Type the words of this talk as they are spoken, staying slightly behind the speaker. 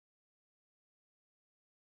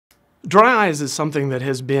Dry eyes is something that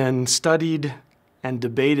has been studied and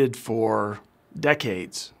debated for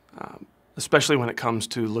decades, especially when it comes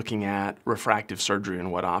to looking at refractive surgery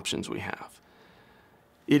and what options we have.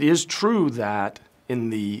 It is true that in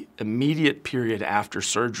the immediate period after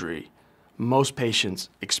surgery, most patients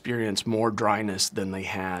experience more dryness than they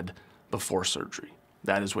had before surgery.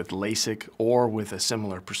 That is with LASIK or with a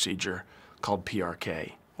similar procedure called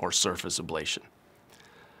PRK, or surface ablation.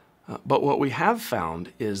 But what we have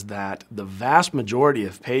found is that the vast majority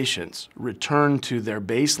of patients return to their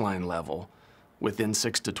baseline level within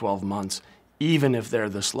 6 to 12 months, even if they're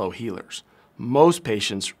the slow healers. Most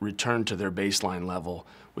patients return to their baseline level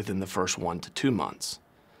within the first 1 to 2 months.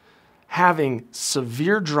 Having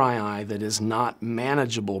severe dry eye that is not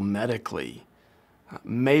manageable medically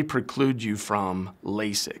may preclude you from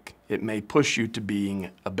LASIK. It may push you to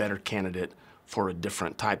being a better candidate for a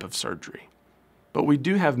different type of surgery. But we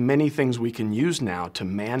do have many things we can use now to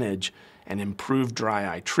manage and improve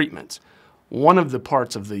dry eye treatments. One of the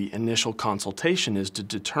parts of the initial consultation is to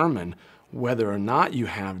determine whether or not you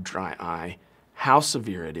have dry eye, how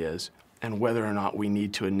severe it is, and whether or not we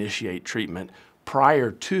need to initiate treatment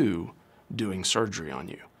prior to doing surgery on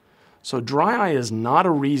you. So dry eye is not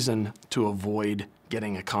a reason to avoid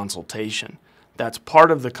getting a consultation. That's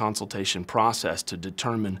part of the consultation process to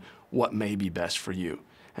determine what may be best for you.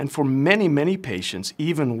 And for many, many patients,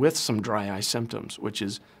 even with some dry eye symptoms, which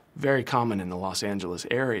is very common in the Los Angeles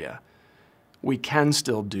area, we can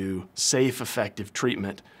still do safe, effective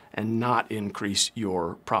treatment and not increase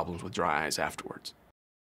your problems with dry eyes afterwards.